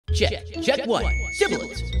Check. Check 1.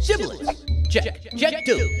 Sibilance. Sibilance. Check. Check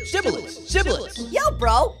 2. Sibilance. Sibilance. Yo,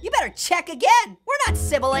 bro, you better check again. We're not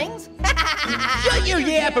siblings. Shut your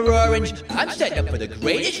yapper, Orange. I'm setting up for the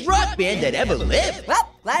greatest rock band that ever lived. Well,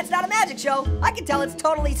 glad it's not a magic show. I can tell it's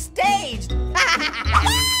totally staged.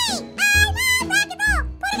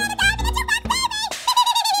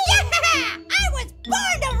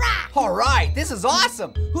 All right, this is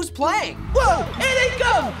awesome. Who's playing? Whoa, here they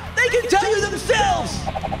come. They can tell you themselves.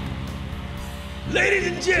 Ladies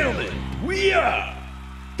and gentlemen, we are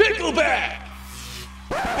Pickleback.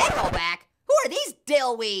 Pickleback? Who are these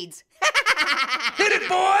dillweeds? Hit it,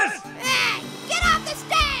 boys. Hey, get off the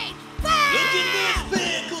stage! Look at this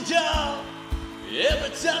pickle jaw.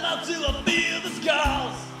 Every time I do, I feel the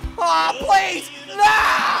scars. Oh, please,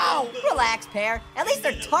 no! Relax, Pear. At least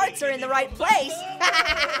their tarts are in the right place.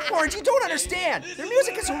 Orange, you don't understand. Their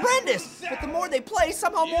music is horrendous, but the more they play,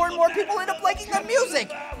 somehow more and more people end up liking their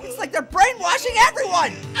music. It's like they're brainwashing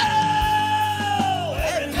everyone. Oh,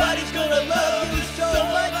 everybody's gonna love you so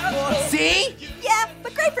much more. See? Yeah,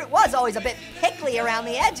 but Grapefruit was always a bit pickly around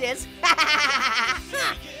the edges.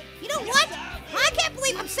 You know what? I can't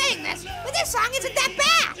believe I'm saying this, but this song isn't that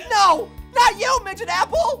bad. No, not you, Midget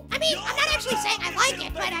Apple. I mean, I'm not actually saying I like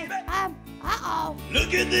it, but uh-oh.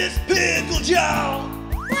 Look at this pickle jaw.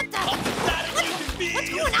 What the? What's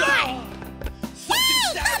going on?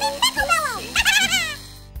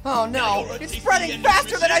 Oh no, it's spreading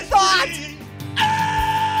faster than I thought.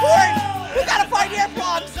 Orange, we gotta find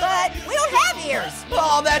earplugs. But we don't have ears.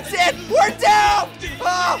 Oh, that's it. We're down.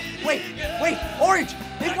 Oh, wait, Orange.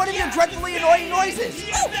 Make one of your dreadfully annoying noises.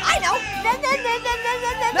 Oh, I know.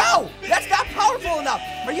 No, that's not powerful enough.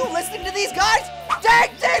 Are you listening to these guys?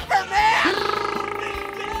 Dig deeper, man!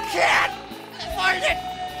 Can't find it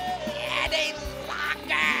any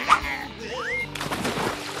longer.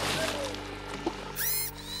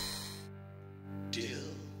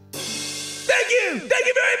 Thank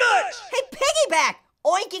you very much. Hey, Piggyback!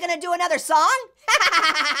 Oink, you gonna do another song?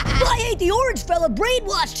 I ain't the orange fella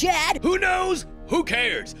brainwashed, Chad. Who knows? Who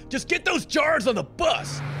cares? Just get those jars on the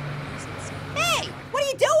bus. Hey, what are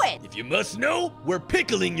you doing? If you must know, we're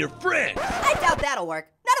pickling your friends. I doubt that'll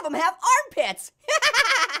work. None of them have armpits.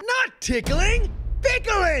 Not tickling,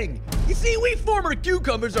 pickling. You see, we former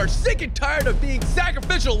cucumbers are sick and tired of being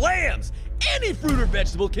sacrificial lambs. Any fruit or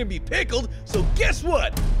vegetable can be pickled, so guess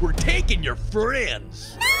what? We're taking your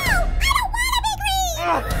friends. No, I don't want to be green.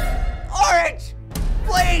 Orange,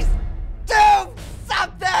 please do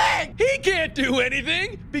something. He can't do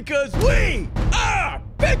anything because we are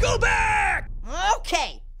Pickleback.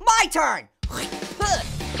 Okay, my turn.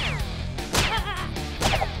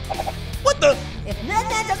 What the? If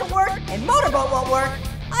that doesn't work and Motorboat won't work,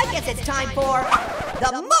 I guess it's time for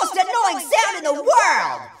the most annoying sound in the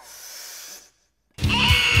world.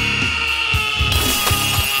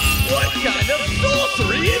 What kind of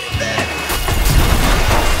sorcery is this?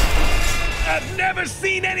 I've never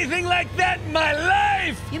seen anything like that in my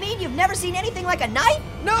life! You mean you've never seen anything like a knife?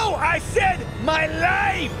 No, I said my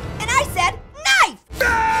life! And I said knife!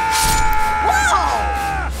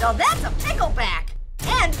 Ah! Whoa! So that's a Pickleback.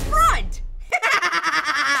 And front!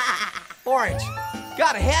 Orange,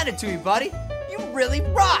 gotta hand it to you, buddy. You really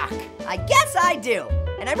rock. I guess I do.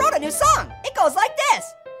 And I wrote a new song. It goes like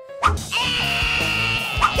this.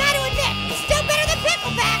 Gotta admit, it's still better than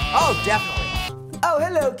Pickleback. Oh, definitely. Oh,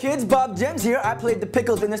 hello kids, Bob Gems here. I played the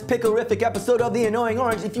Pickles in this pickle-rific episode of The Annoying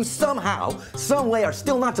Orange. If you somehow, some way are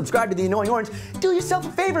still not subscribed to The Annoying Orange, do yourself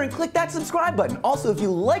a favor and click that subscribe button. Also, if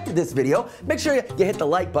you liked this video, make sure you hit the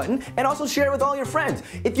like button and also share it with all your friends.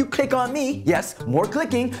 If you click on me, yes, more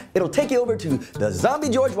clicking, it'll take you over to the Zombie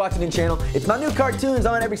George Washington channel. It's my new cartoons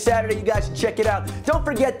on every Saturday. You guys should check it out. Don't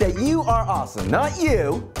forget that you are awesome, not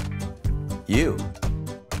you. You.